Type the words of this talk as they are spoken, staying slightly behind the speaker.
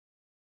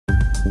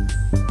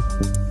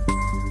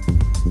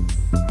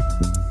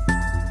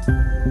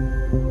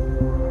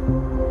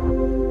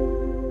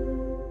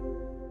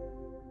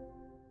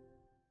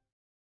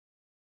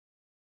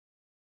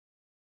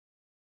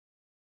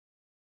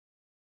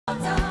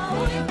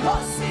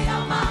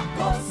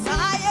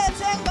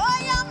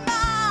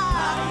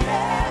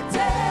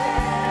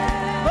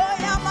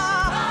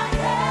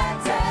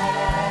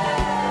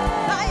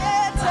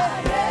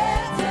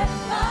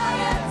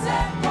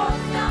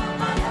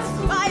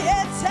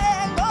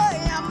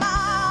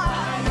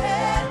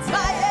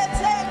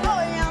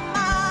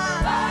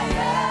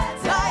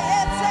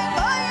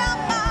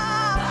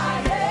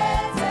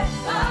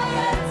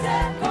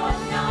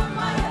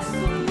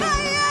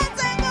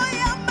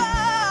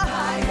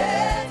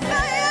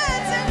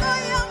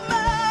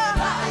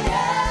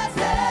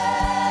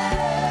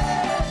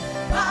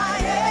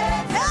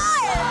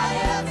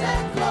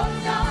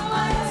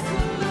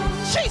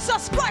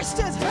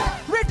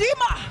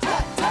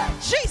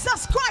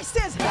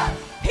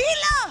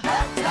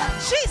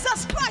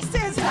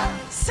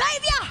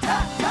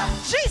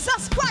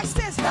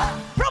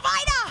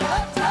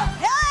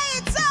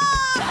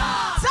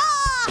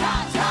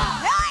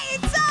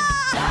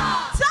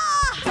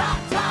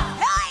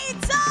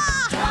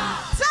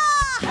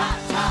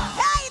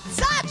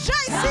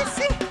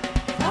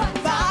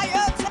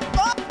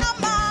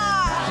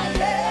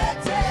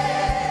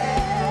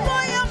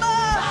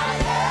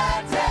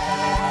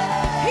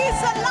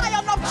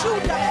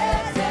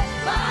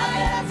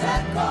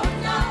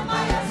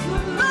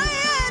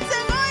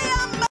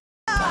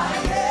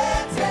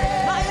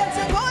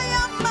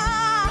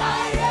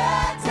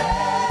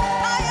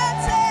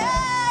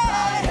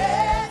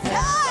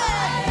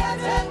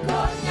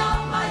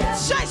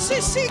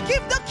JCC,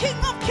 give the King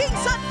of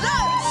Kings a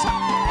dance.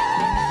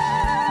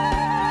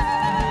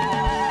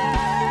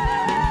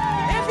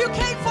 If you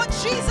came for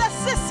Jesus,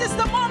 this is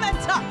the moment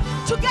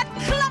to get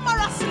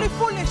clamorously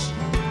foolish.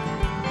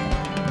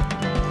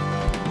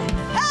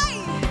 Hey,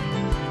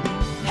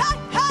 hey,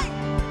 hey,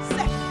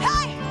 say,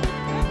 hey,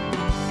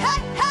 hey,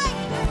 hey,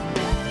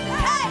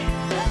 hey,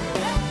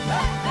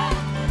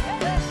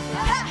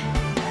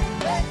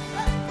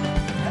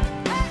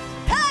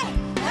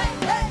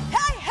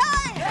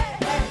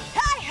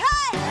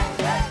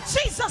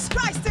 Jesus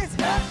Christ is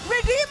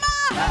Redeemer.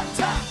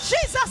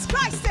 Jesus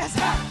Christ is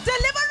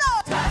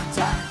Deliverer.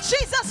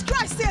 Jesus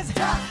Christ is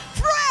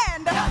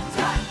Friend.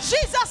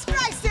 Jesus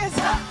Christ is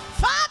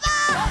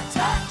Father.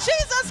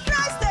 Jesus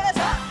Christ is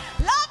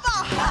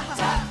Lover.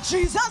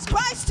 Jesus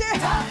Christ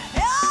is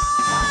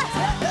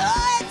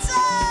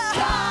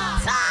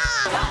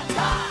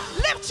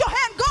lift your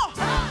hand, go.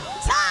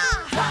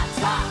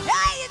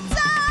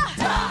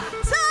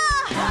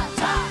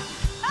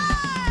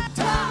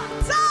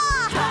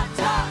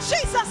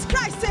 Jesus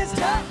Christ is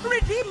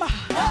Redeemer.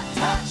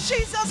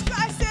 Jesus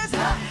Christ is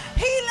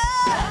Healer.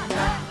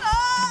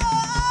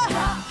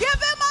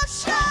 Give him a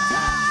shout.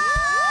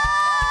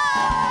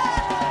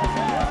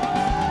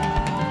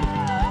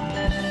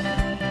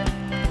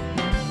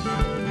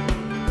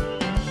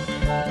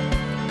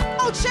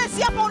 Oh,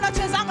 chezi hapo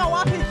unachezanga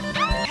wapi?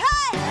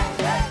 Hey,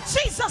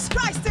 Jesus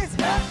Christ is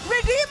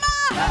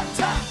Redeemer.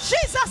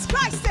 Jesus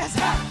Christ is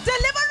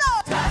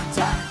Deliverer.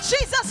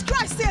 Jesus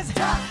Christ is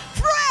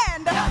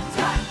Friend.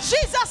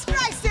 Jesus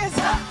Christ is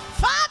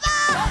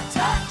Father.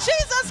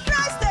 Jesus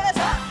Christ is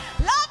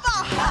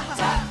Lover.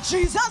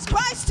 Jesus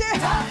Christ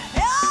is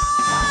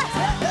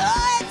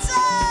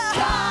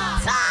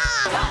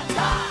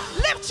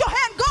lift your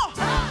hand, go.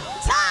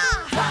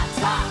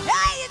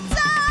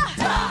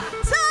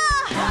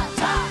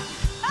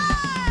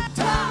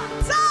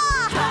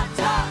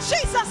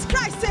 Jesus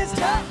Christ is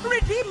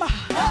Redeemer.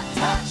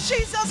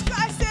 Jesus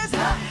Christ is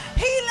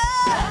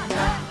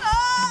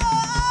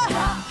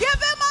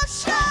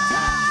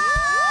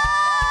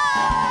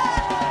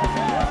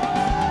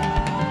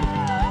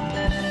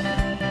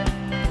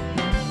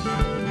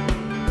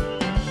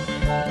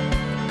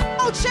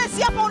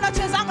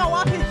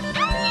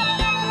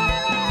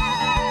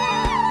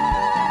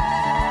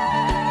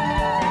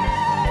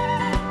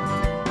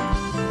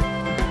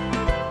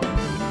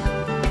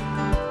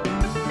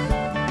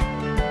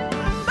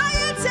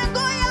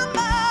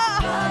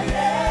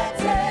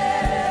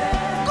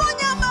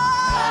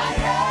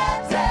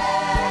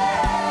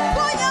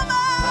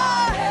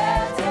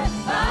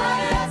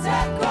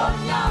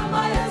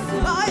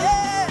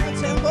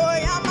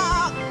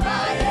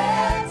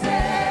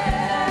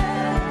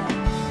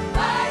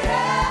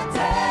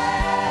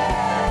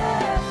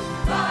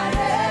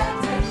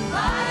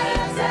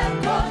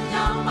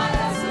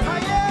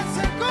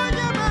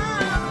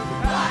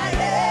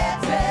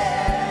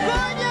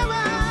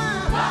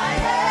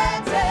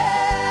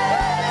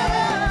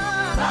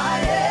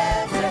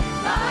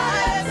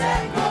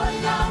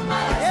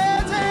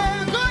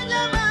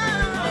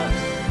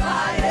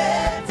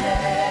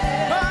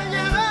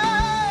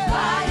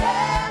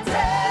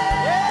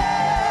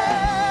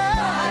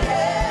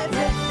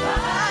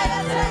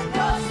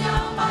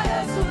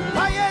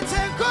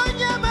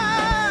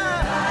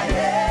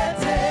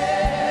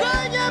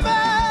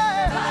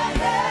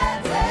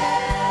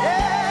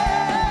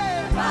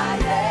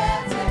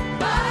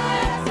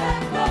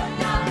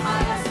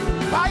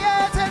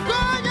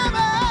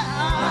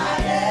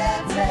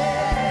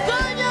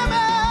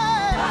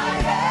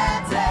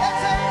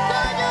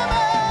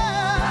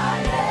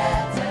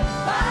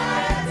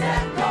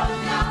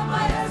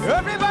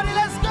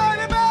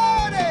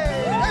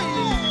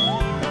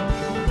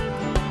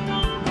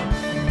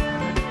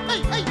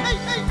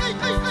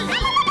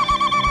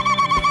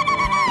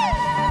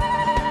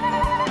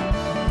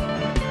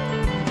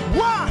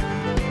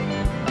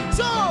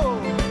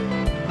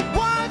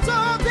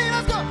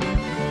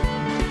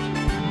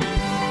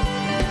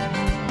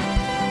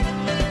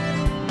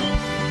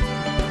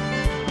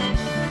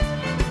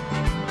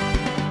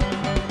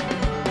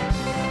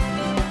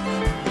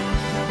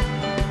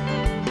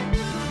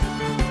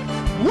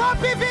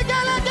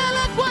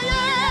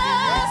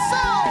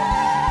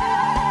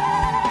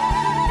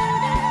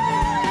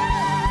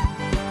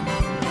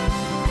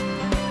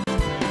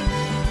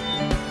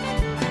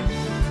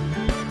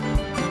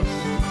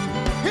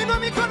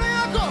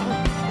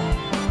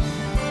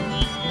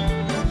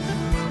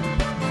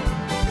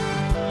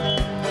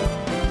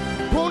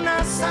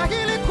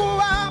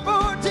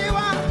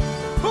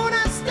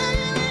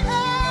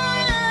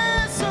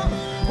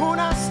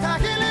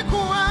unastahili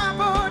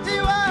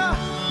kuabudiwa,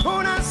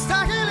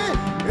 unastahili,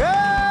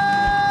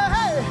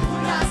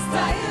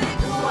 unastahili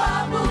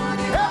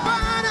kuabudiwa,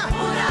 Bwana,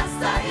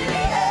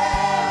 unastahili,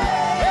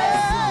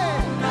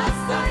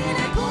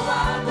 unastahili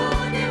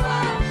kuabudiwa,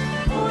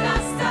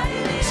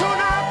 unastahili,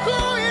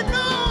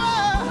 tunakuinua,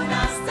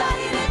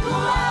 unastahili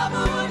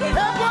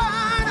kuabudiwa,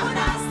 Bwana,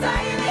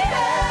 unastahili,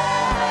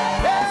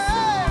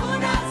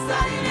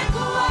 unastahili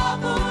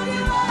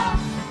kuabudiwa,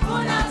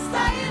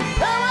 unastahili,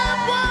 ewe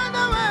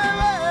Bwana,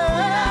 wewe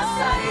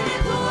unastahili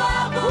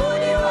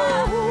kuabudiwa,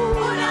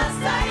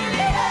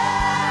 unastahili,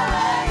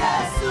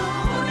 Yesu,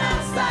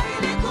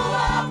 unastahili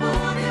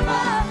kuabudiwa,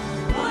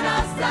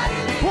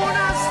 unastahili,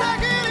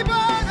 unastahili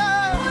Bwana,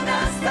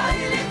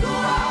 unastahili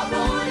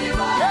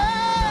kuabudiwa,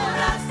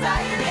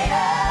 unastahili,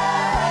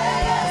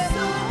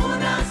 Yesu,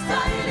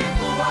 unastahili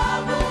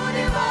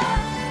kuabudiwa,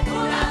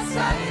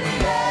 unastahili,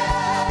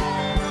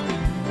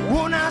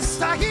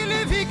 unastahili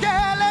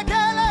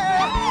vigelegele,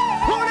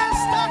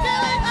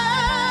 unastahili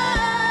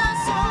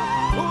Yesu,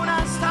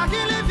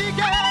 unastahili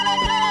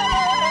vigelegele,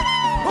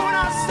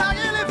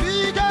 unastahili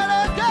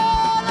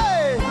vigelegele,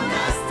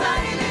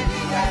 unastahili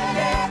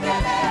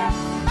vigelegele,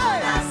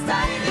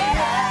 unastahili,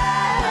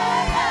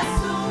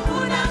 Yesu,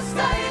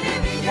 unastahili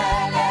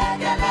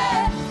vigelegele,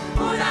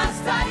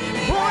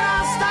 unastahili,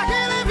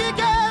 unastahili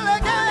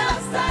vigelegele,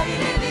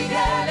 unastahili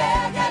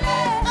vigelegele,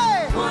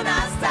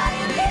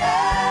 unastahili,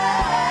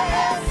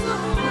 Yesu,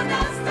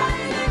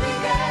 unastahili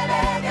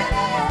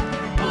vigelegele,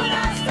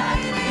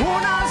 unastahili,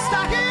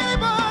 unastahili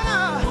Bwana,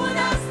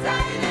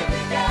 unastahili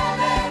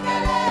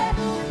vigelegele,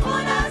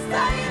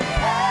 unastahili,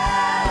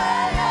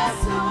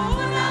 Yesu,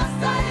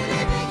 unastahili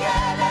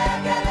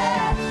vigelegele,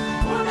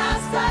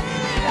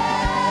 unastahili,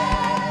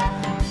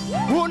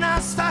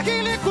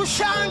 unastahili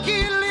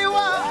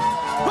kushangiliwa,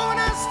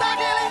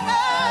 unastahili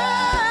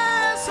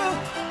Yesu,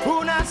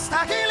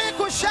 unastahili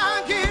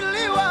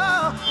kushangiliwa,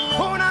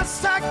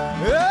 unastahili,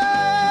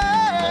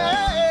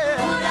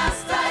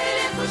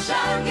 unastahili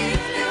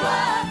kushangiliwa,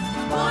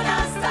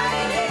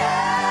 unastahili,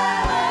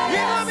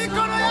 inua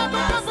mikono yako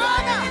kwa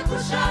Bwana,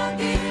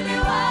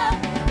 kushangiliwa,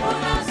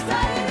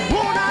 unastahili,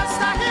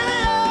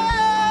 unastahili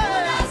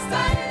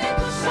unastahili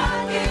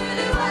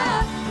kushangiliwa,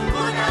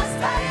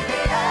 unastahili,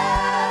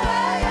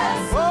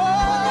 Yesu,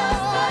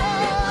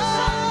 unastahili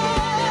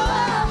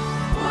kushangiliwa,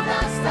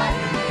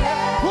 unastahili,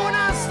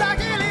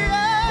 unastahili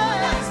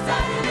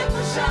unastahili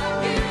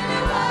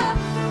kushangiliwa,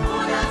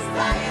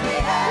 unastahili,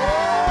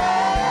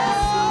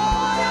 Yesu,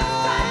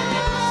 unastahili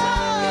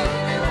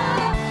kushangiliwa,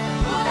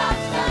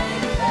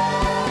 unastahili.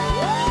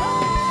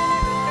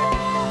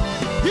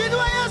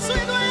 inua Yesu,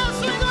 inua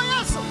Yesu, inua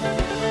Yesu,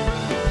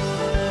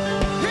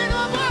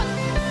 inua Bwana,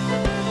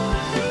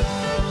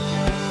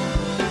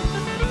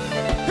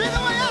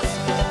 inua Yesu.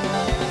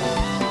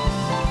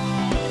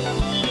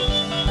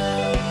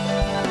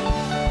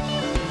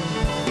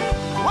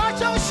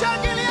 Wacha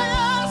ushangilie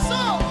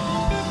Yesu.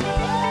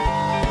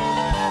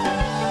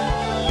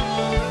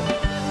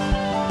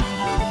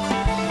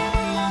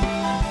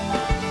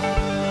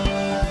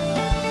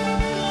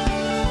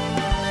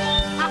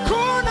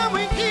 Hakuna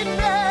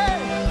mwingine,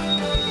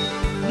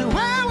 ni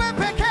wewe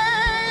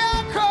pekee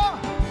yako,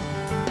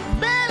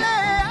 mbele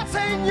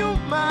hata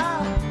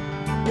nyuma,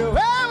 ni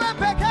wewe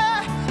pekee,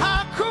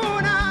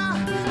 hakuna,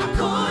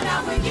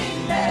 Hakuna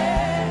mwingine,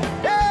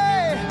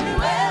 ni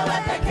wewe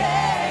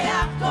pekee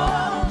yako,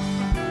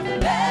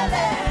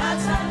 mbele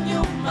hata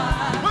nyuma,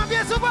 mwambie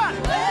Yesu Bwana,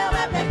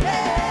 wewe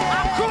pekee,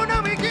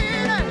 hakuna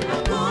mwingine,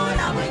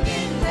 hakuna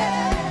mwingine,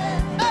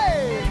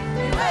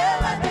 ni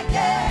wewe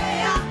pekee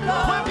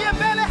yako, mwambie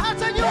mbele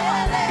hata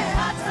nyuma, mbele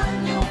hata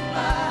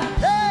nyuma,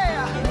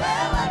 ni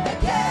wewe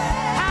pekee,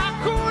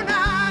 hakuna,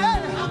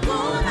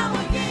 hakuna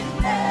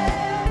mwingine,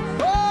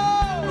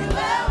 oh, ni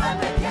wewe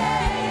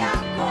pekee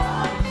yako,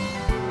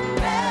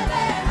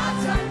 mbele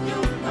hata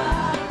nyuma,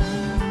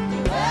 ni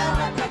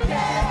wewe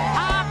pekee,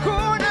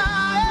 hakuna,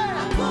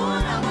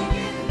 hakuna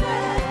mwingine.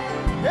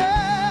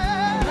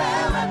 yeah.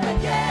 Wewe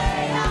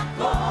pekee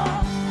yako,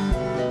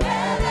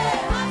 mbele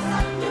hata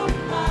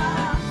nyuma,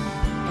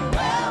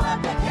 wewe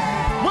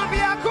pekee, Mwambie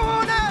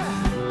hakuna,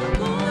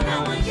 hakuna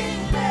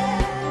mwingine.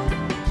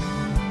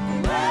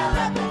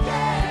 Wewe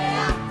pekee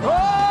yako, oh,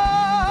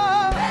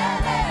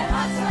 mbele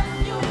hata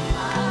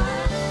nyuma,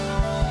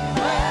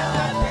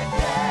 wewe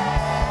pekee.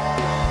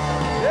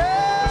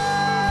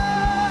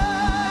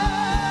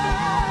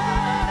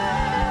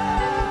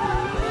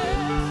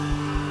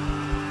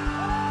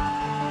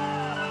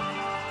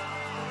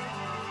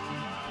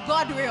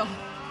 Godwill.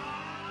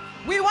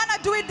 We want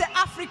to do it the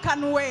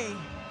African way.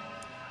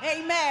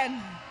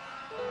 Amen.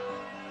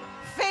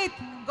 Faith,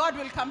 God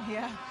will come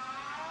here.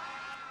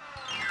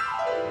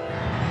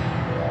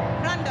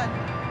 Brandon.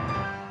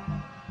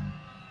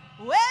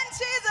 When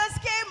Jesus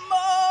came,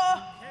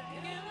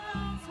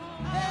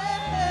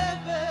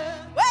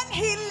 when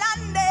he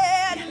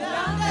landed,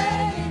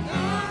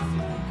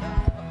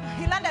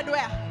 he landed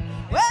where?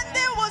 When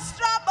there was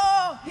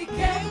trouble, He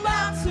came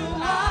back to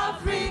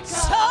Africa.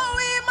 so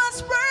we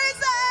must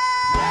praise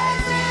him.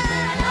 Praise Him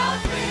in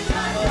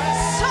African way.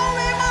 So we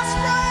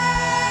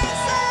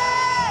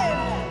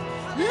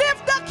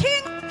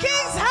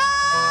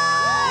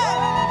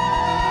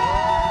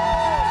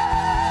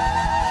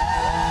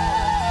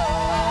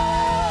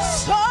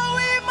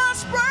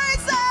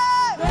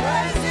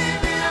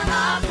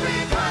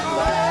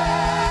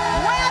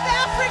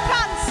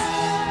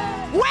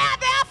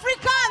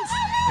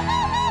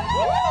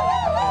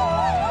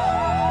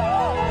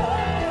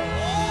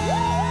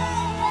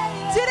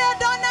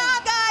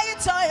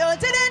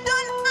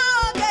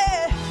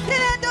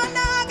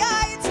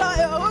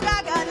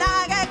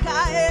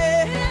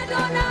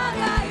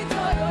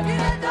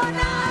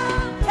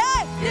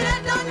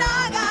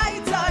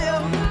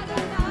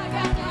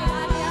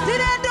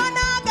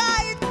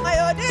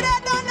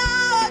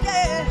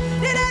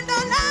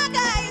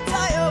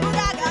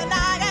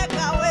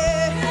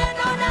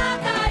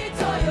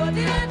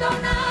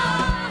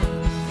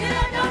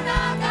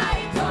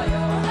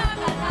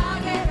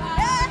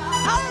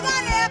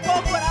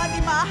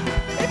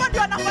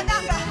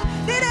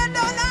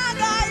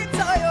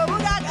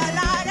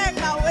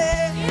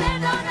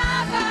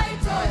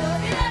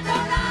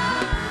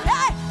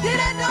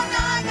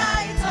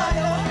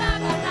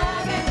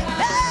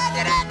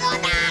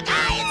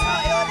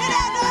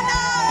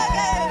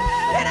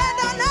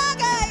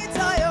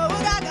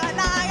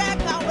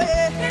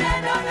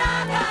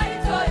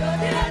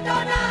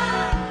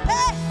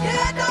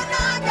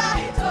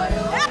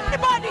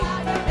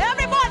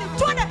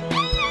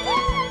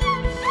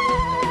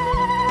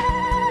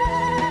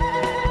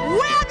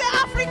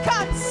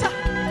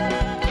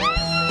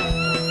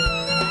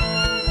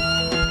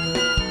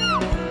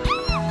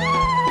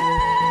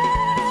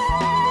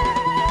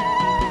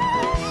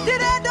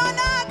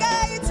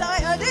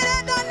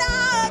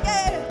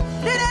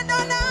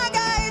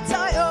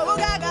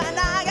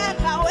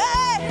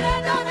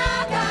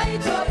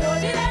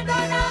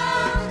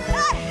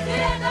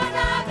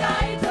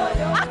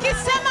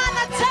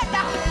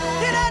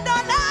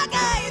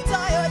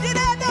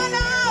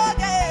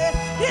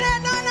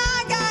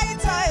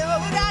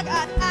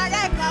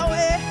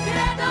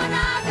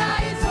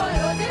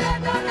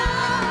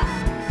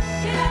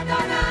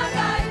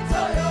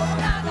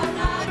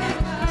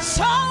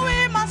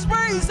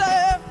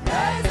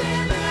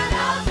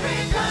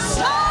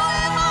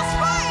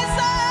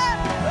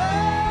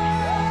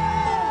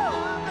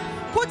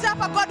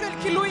hapa Godwill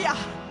Kiluya.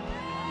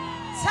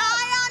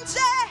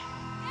 Sayanje.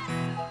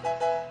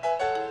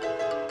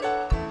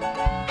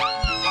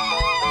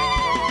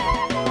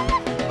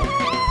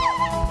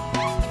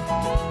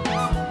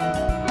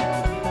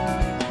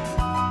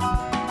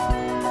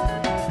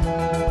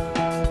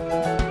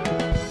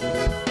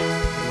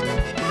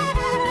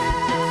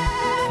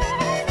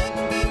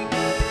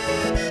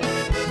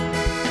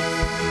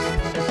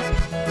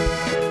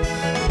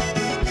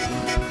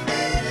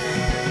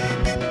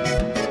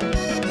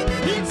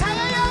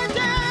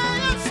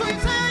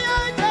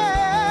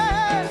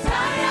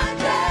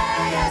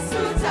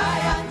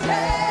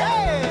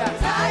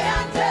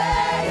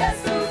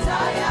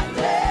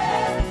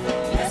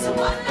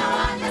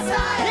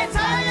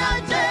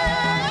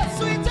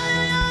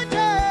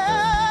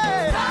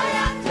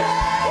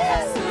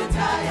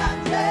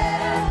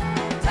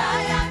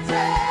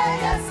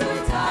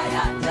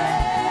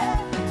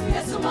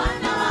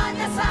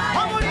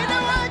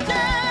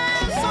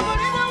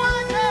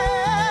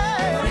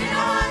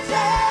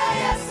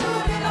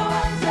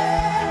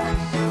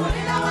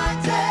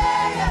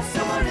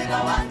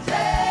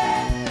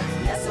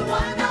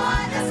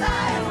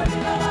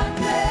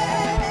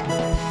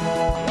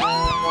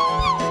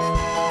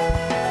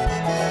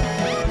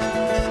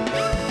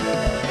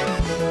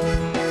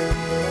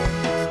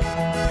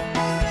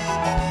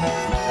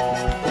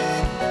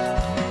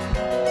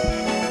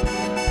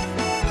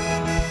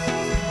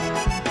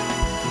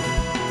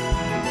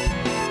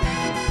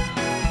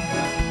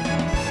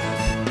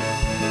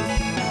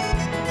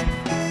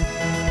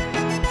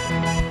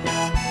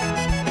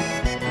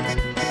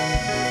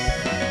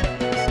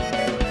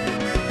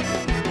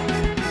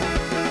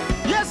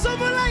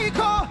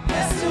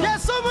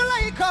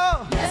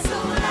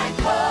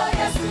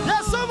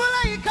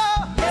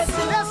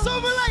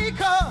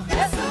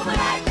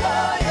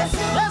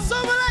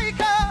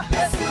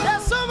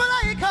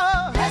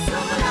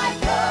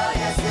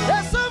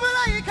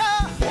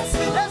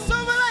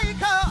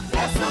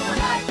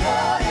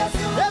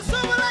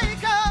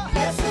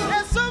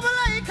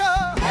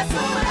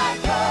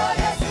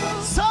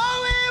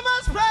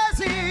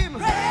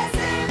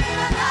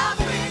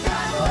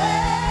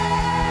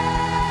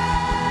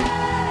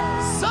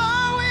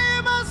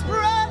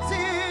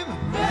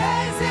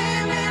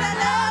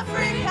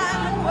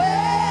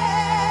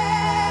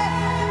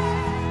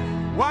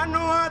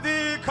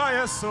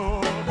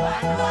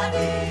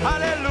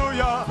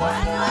 Hallelujah.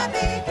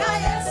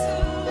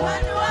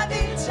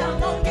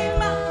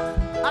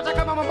 Hata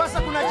kama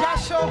Mombasa kuna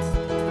jasho,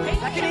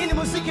 lakini hii ni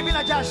muziki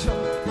bila jasho.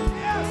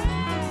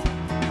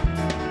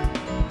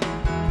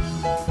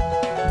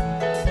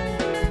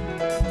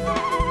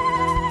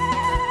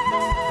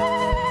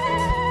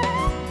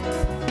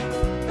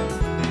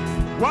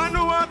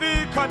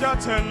 Wanuadi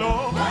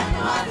kajatelo.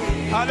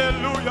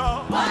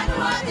 Hallelujah.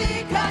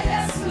 Wanuadi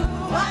kayesu,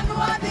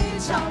 wanuadi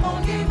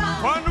chamongima.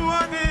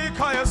 Wanuadi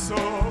kayesu.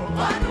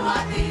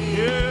 Wanuadi.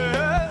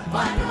 Yeah.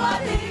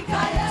 Wanuadi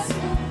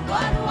kayesu,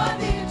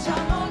 wanuadi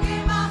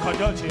chamongima.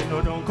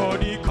 Kajatelo don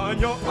kodi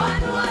kanyo.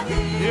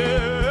 Wanuadi.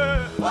 Yeah.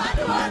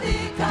 Wanuadi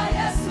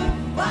kayesu,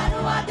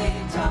 wanuadi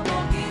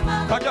chamongima.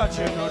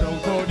 Kajatelo don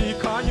kodi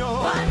kanyo.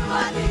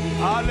 Wanuadi.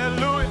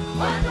 Hallelujah.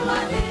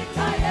 Wanuadi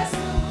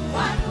kayesu,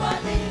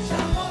 wanuadi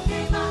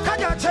chamongima.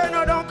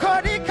 Kajatelo don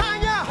kodi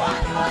kanya.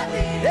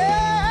 Wanuadi.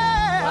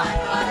 Yeah.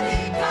 Wanuadi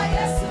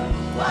kayesu,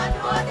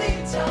 wanuadi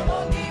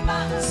chamongima.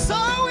 So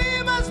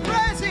we must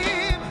praise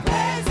him.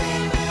 Praise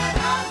him in an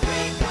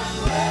African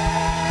way.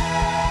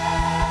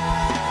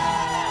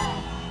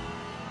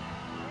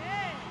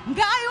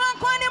 Ngai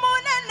wakwani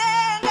munene,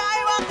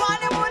 ngai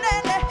wakwani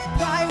munene,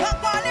 ngai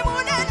wakwani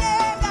munene,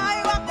 ngai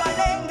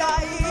wakwani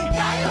ngai.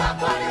 Ngai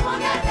wakwani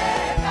munene,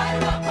 ngai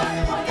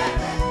wakwani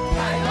munene,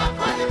 ngai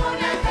wakwani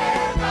munene,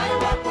 ngai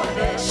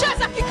wakwani.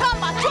 Shaza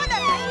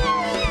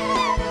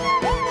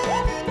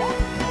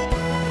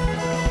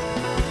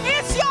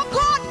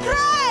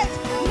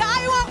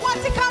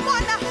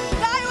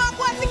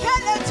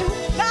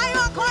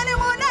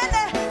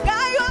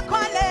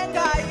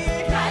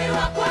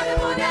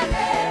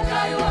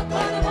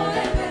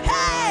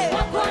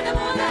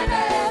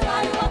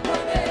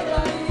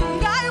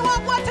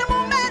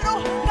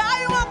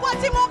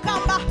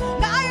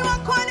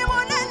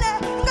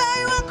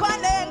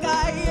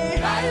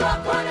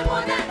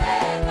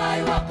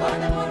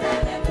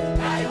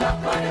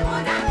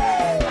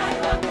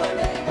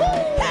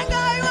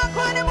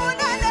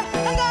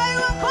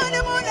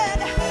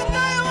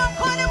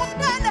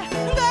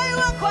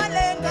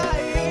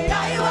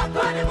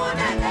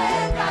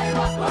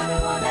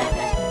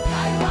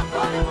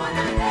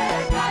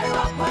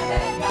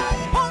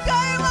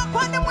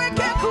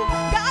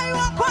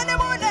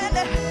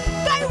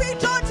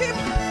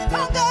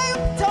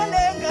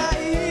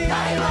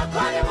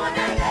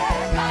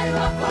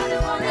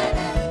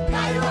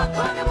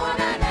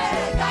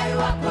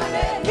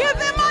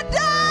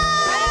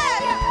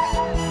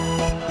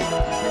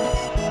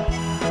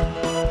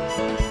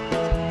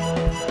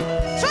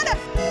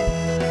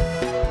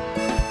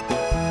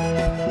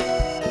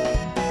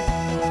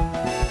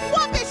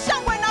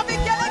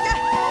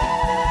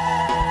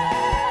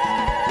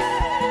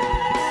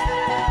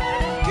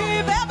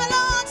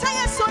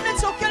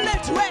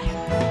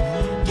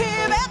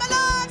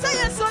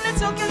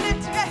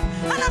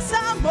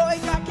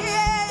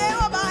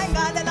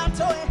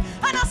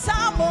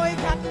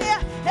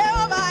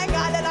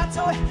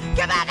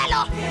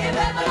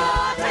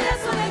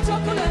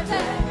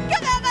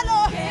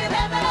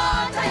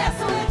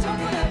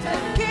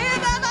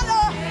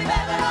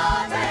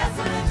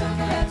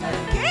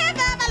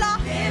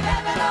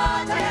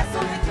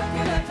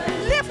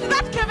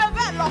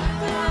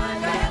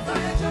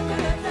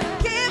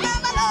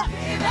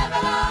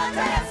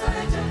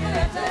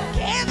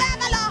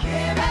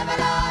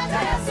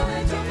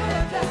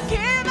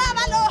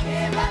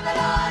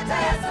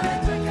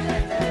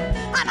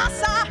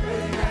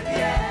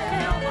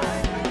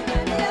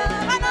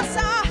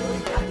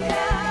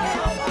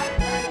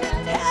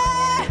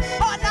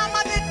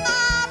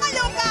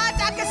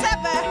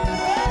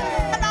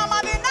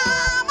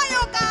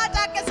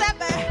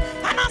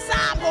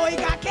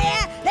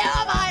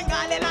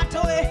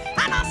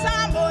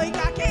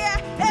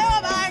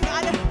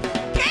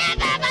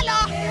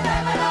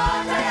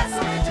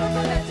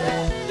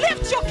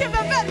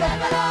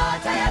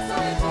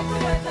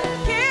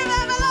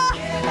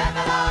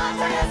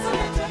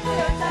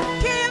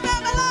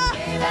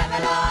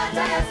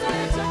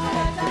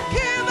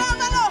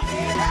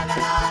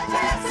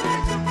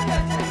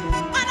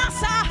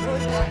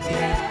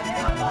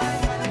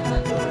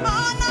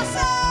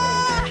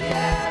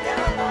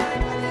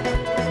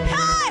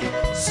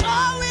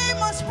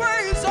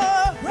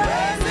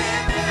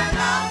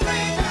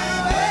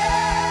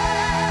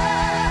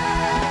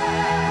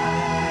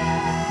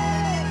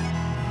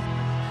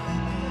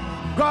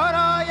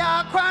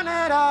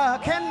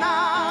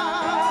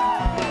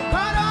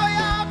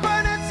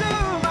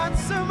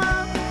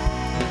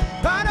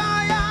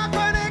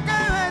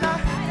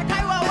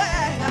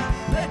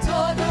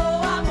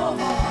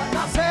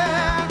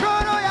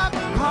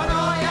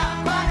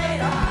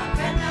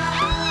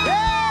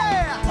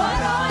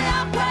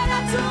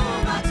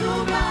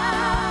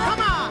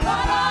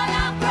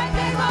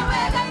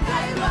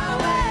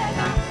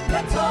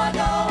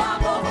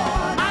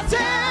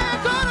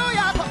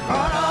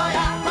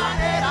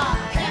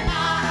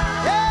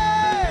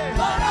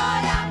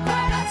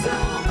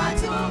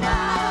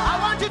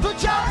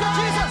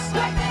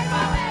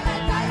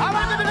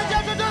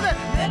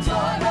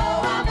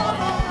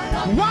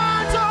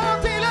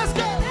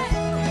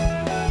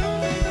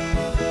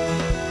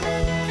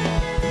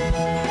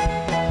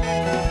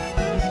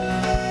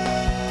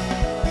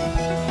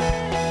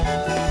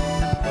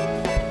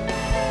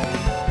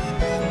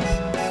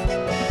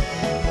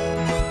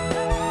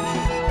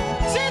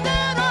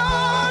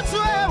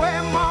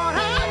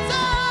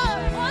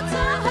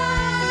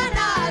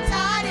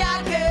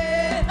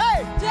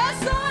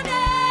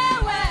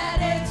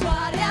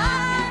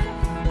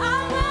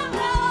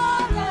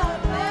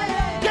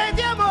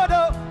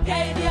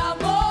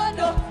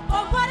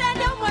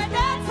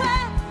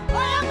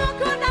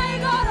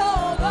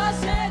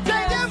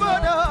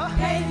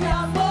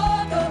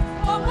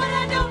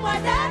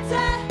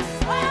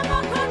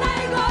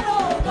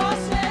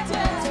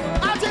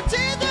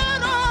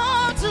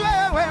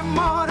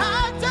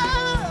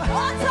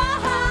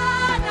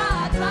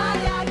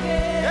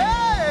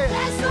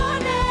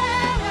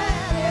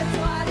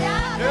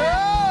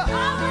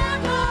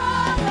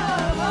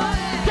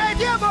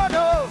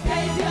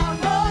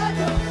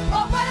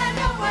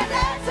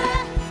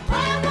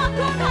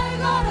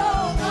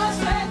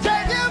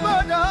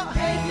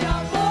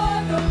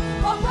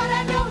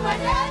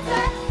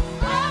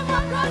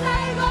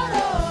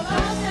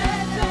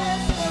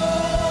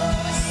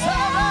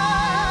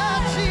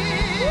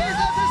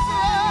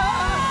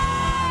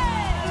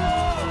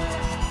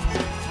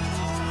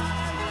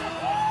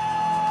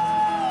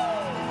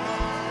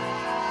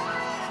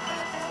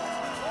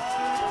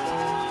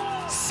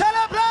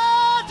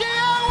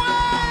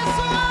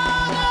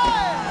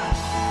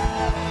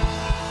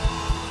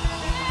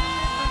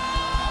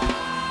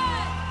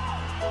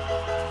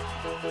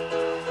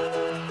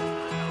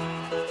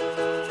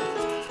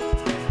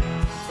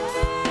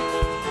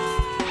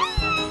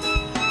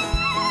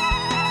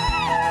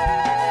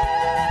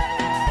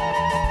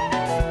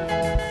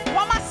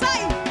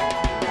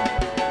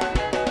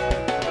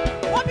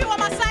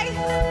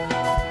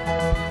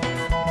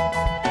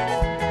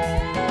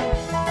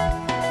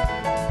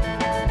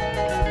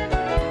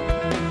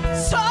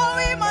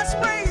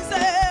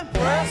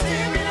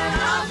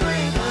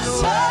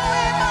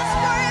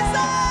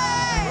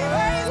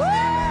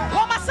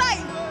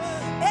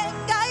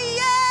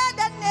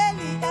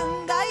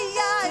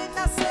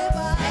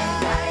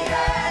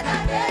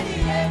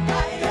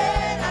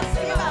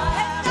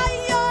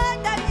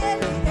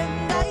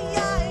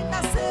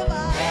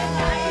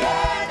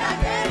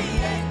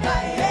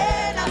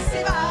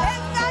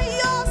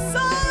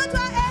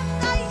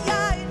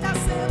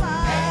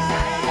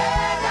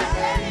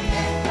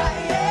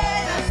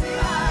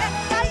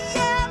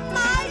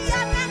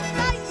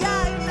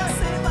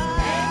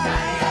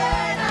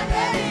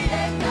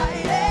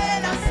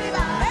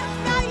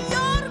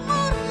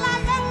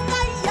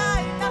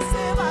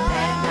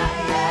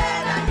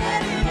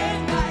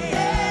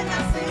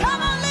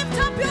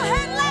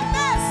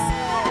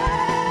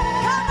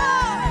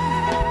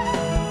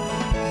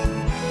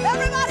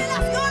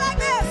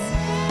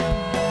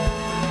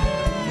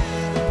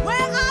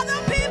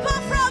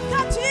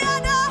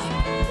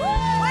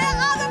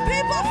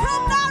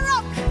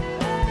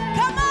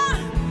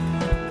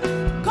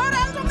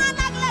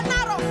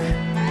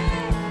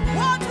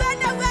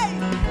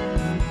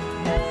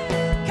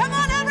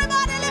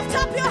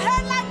Lift up your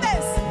hand like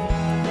this.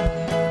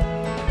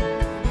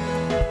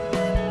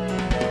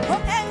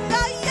 Oh,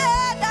 engaye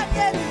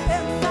Daniel,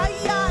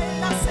 engaye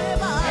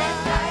nasema.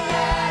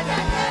 Engaye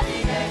Daniel,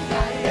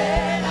 engaye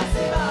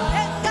nasema.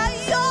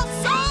 Engaye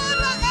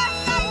osoro,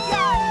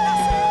 engaye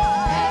nasema.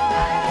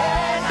 Engaye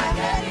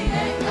Daniel,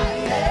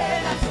 engaye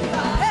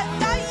nasema.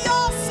 Engaye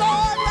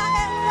osoro,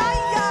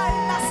 engaye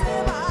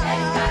nasema.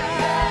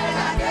 Engaye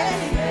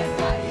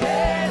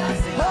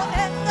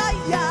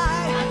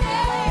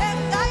Daniel,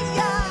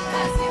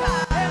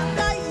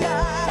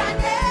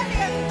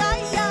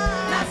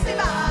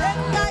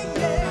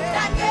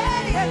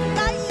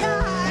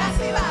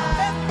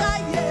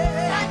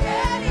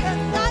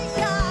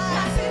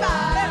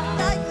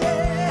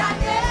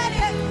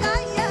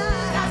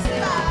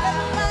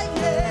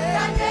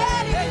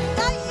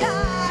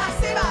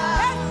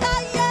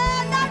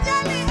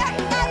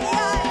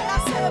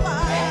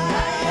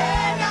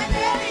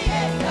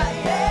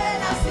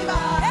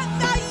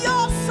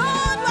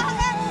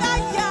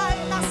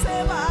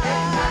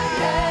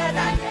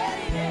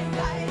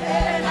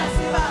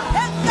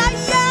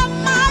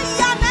 nasema.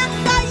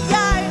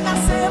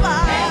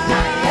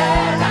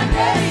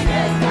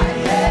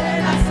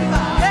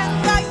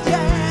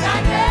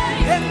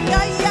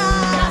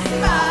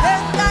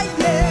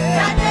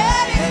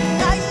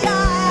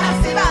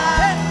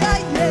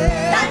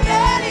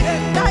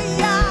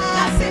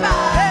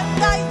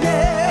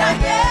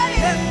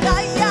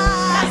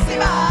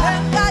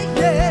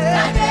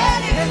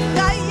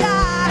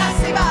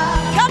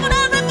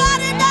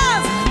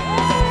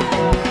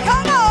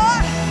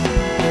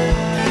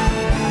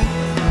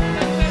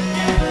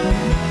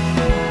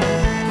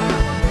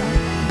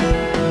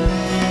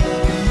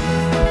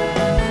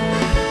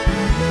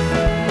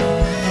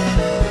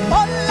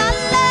 Oh,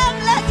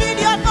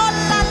 engaye.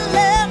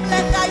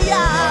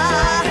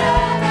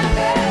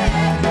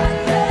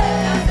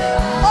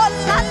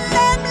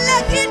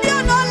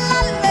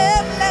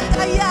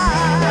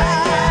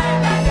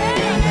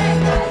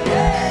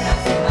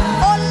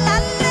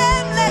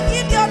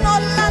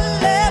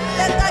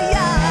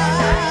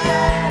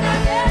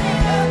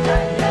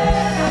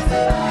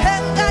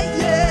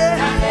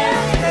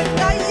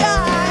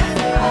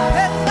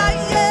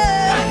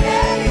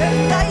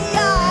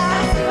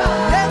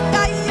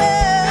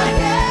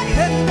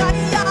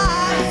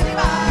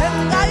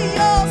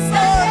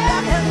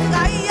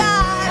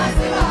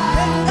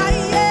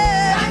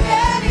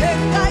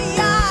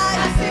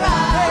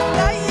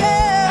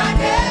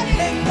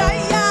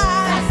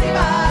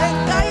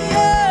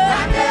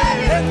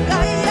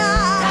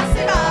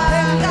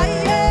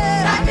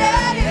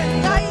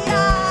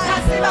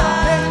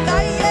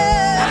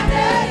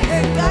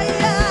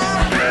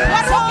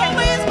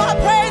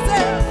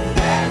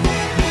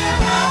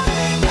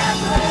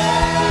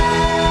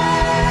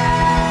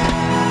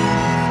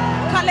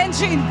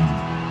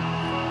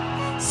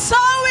 So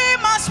we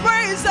must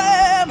praise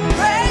Him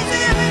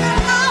in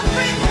an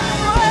African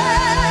way.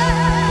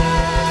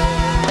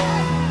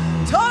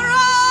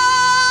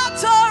 Torah,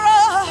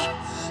 Torah,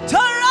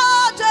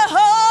 Torah,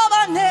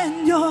 Jehovah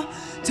Nenyo,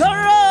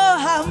 Torah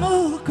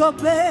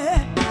Hamukobe,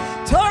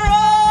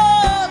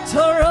 Torah,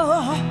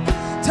 Torah,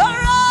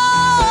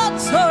 Torah,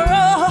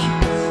 Torah,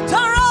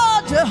 Torah,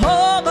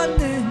 Jehovah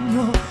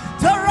Nenyo,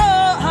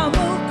 Torah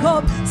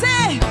Hamukobe.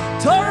 Say,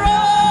 Torah.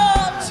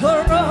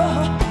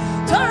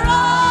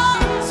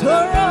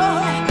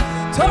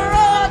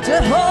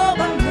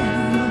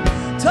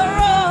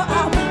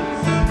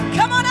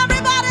 Come on,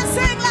 everybody,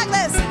 sing like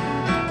this.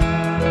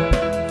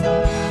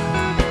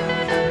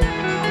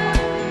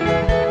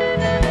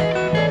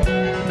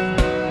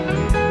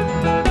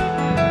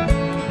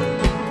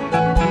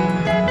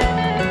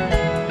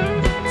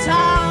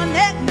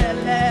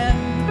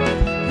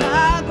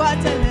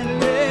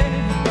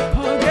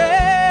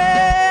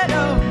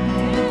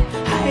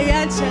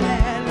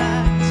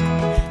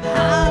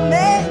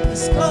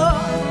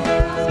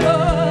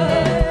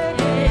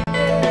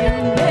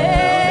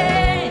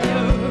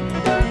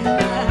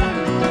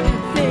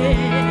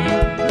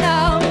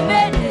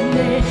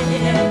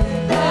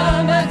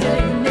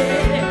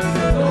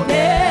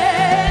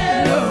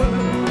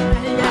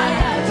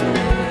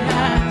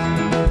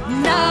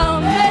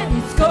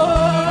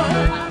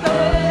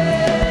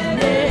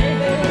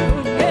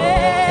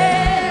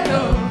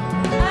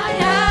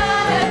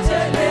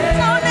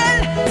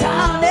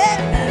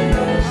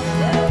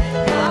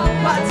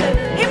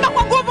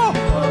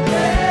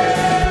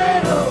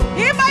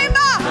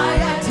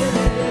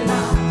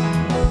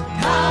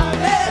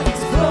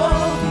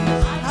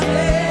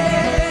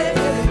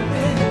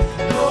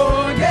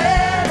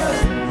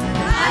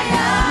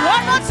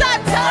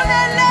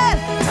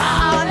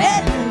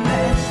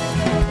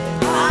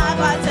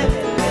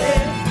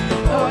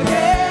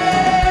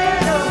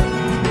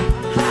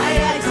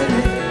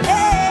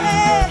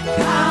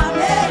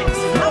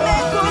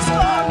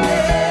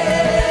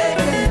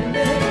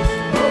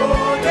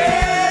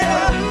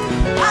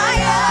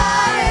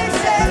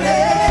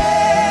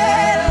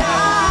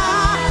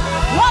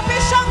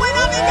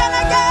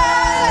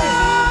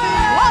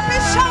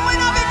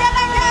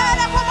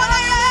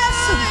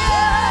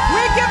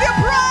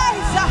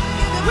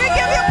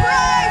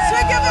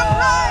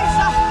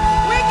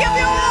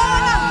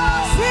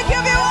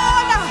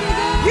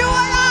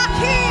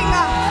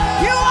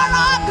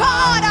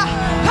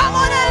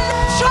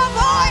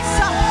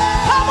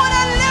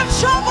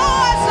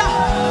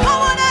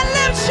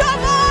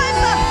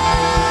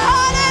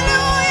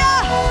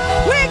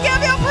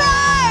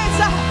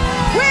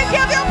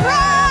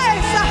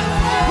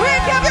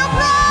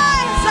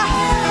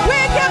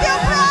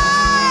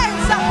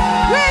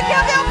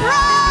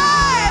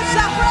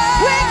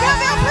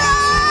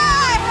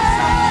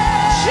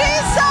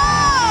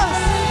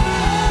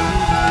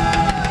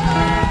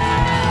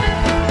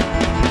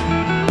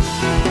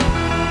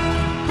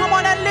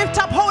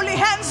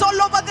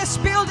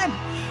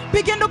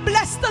 Begin to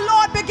bless the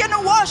Lord. Begin to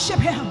worship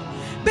him.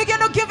 Begin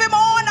to give him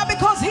honor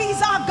because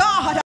he's our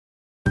God.